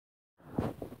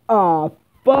Ah,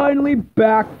 finally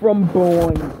back from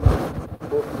bowling.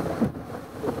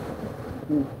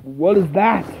 What is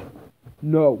that?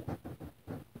 No.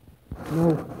 No,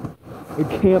 it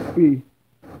can't be.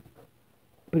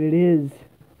 But it is.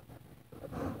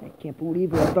 I can't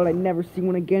believe it. I thought I'd never see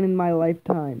one again in my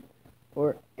lifetime.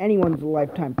 Or anyone's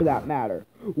lifetime, for that matter.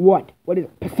 What? What is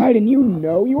it? Poseidon, you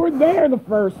know you were there the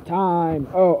first time.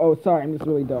 Oh, sorry, I'm just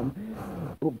really dumb.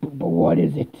 But what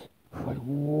is it?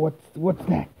 What's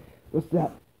that? What's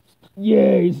that?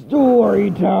 Yay,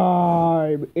 story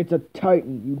time! It's a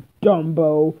Titan, you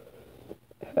dumbo.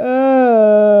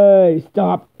 Hey,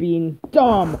 stop being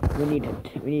dumb. We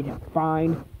need to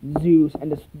find Zeus and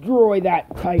destroy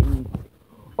that Titan.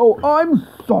 Oh, I'm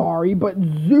sorry, but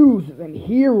Zeus isn't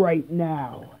here right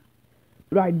now.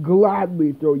 But I'd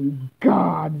gladly throw you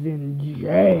gods in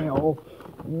jail.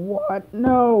 What?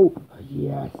 No.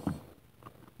 Yes.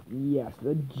 Yes,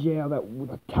 the jail that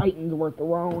the Titans were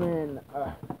thrown in.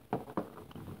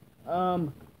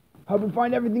 Hope you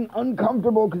find everything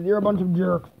uncomfortable because you're a bunch of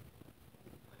jerks.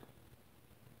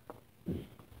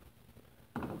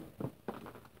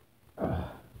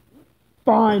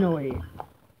 Finally.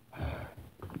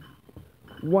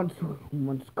 Once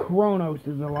Kronos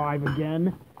is alive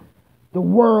again, the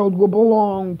world will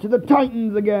belong to the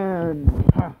Titans again.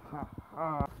 Ha ha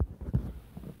ha.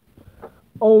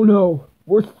 Oh no,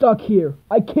 we're stuck here.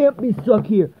 I can't be stuck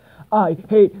here. I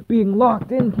hate being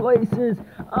locked in places.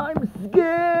 I'm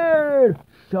scared.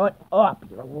 Shut up.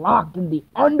 You're locked in the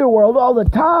underworld all the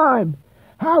time.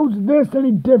 How's this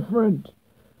any different?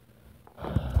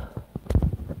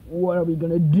 What are we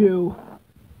gonna do?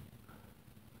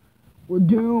 We're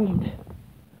doomed.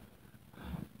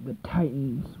 The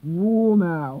Titans rule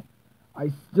now. I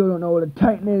still don't know what a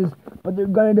Titan is, but they're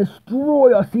gonna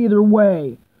destroy us either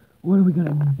way. What are we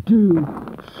gonna do?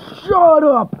 Shut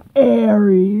up,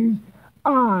 Ares!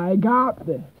 I got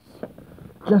this.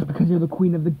 Just because you're the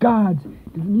queen of the gods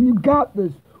doesn't mean you got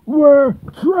this. We're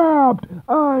trapped.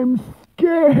 I'm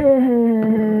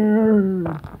scared.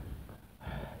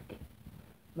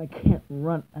 I can't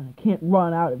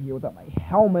run out of here without my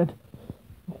helmet.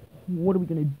 What are we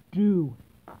gonna do?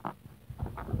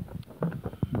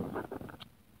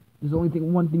 There's only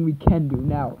one thing we can do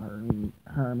now,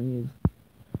 Hermes.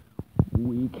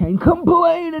 We can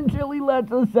complain until he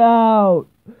lets us out.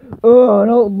 Oh, I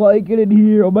don't like it in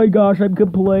here. Oh my gosh, I'm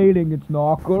complaining. It's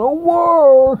not gonna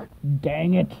work.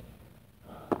 Dang it.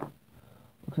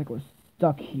 Looks like we're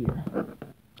stuck here.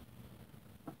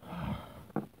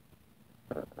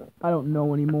 I don't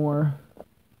know anymore.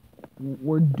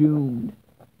 We're doomed.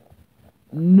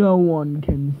 No one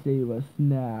can save us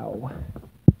now.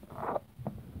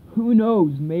 Who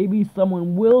knows, maybe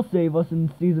someone will save us in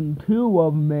season 2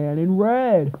 of Man in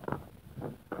Red.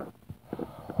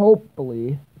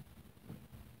 Hopefully.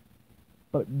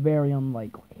 But very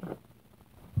unlikely.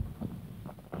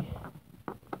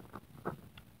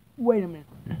 Wait a minute.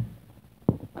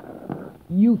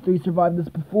 You three survived this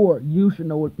before. You should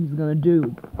know what he's gonna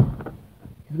do.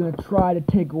 He's gonna try to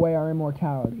take away our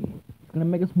immortality. He's gonna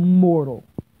make us mortal.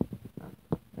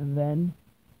 And then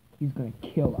he's gonna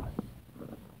kill us.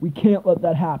 We can't let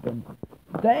that happen.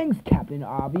 Thanks, Captain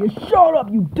Obvious. Shut up,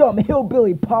 you dumb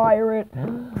hillbilly pirate.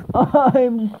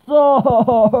 I'm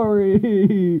sorry.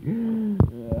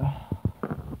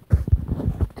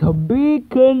 To be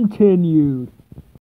continued.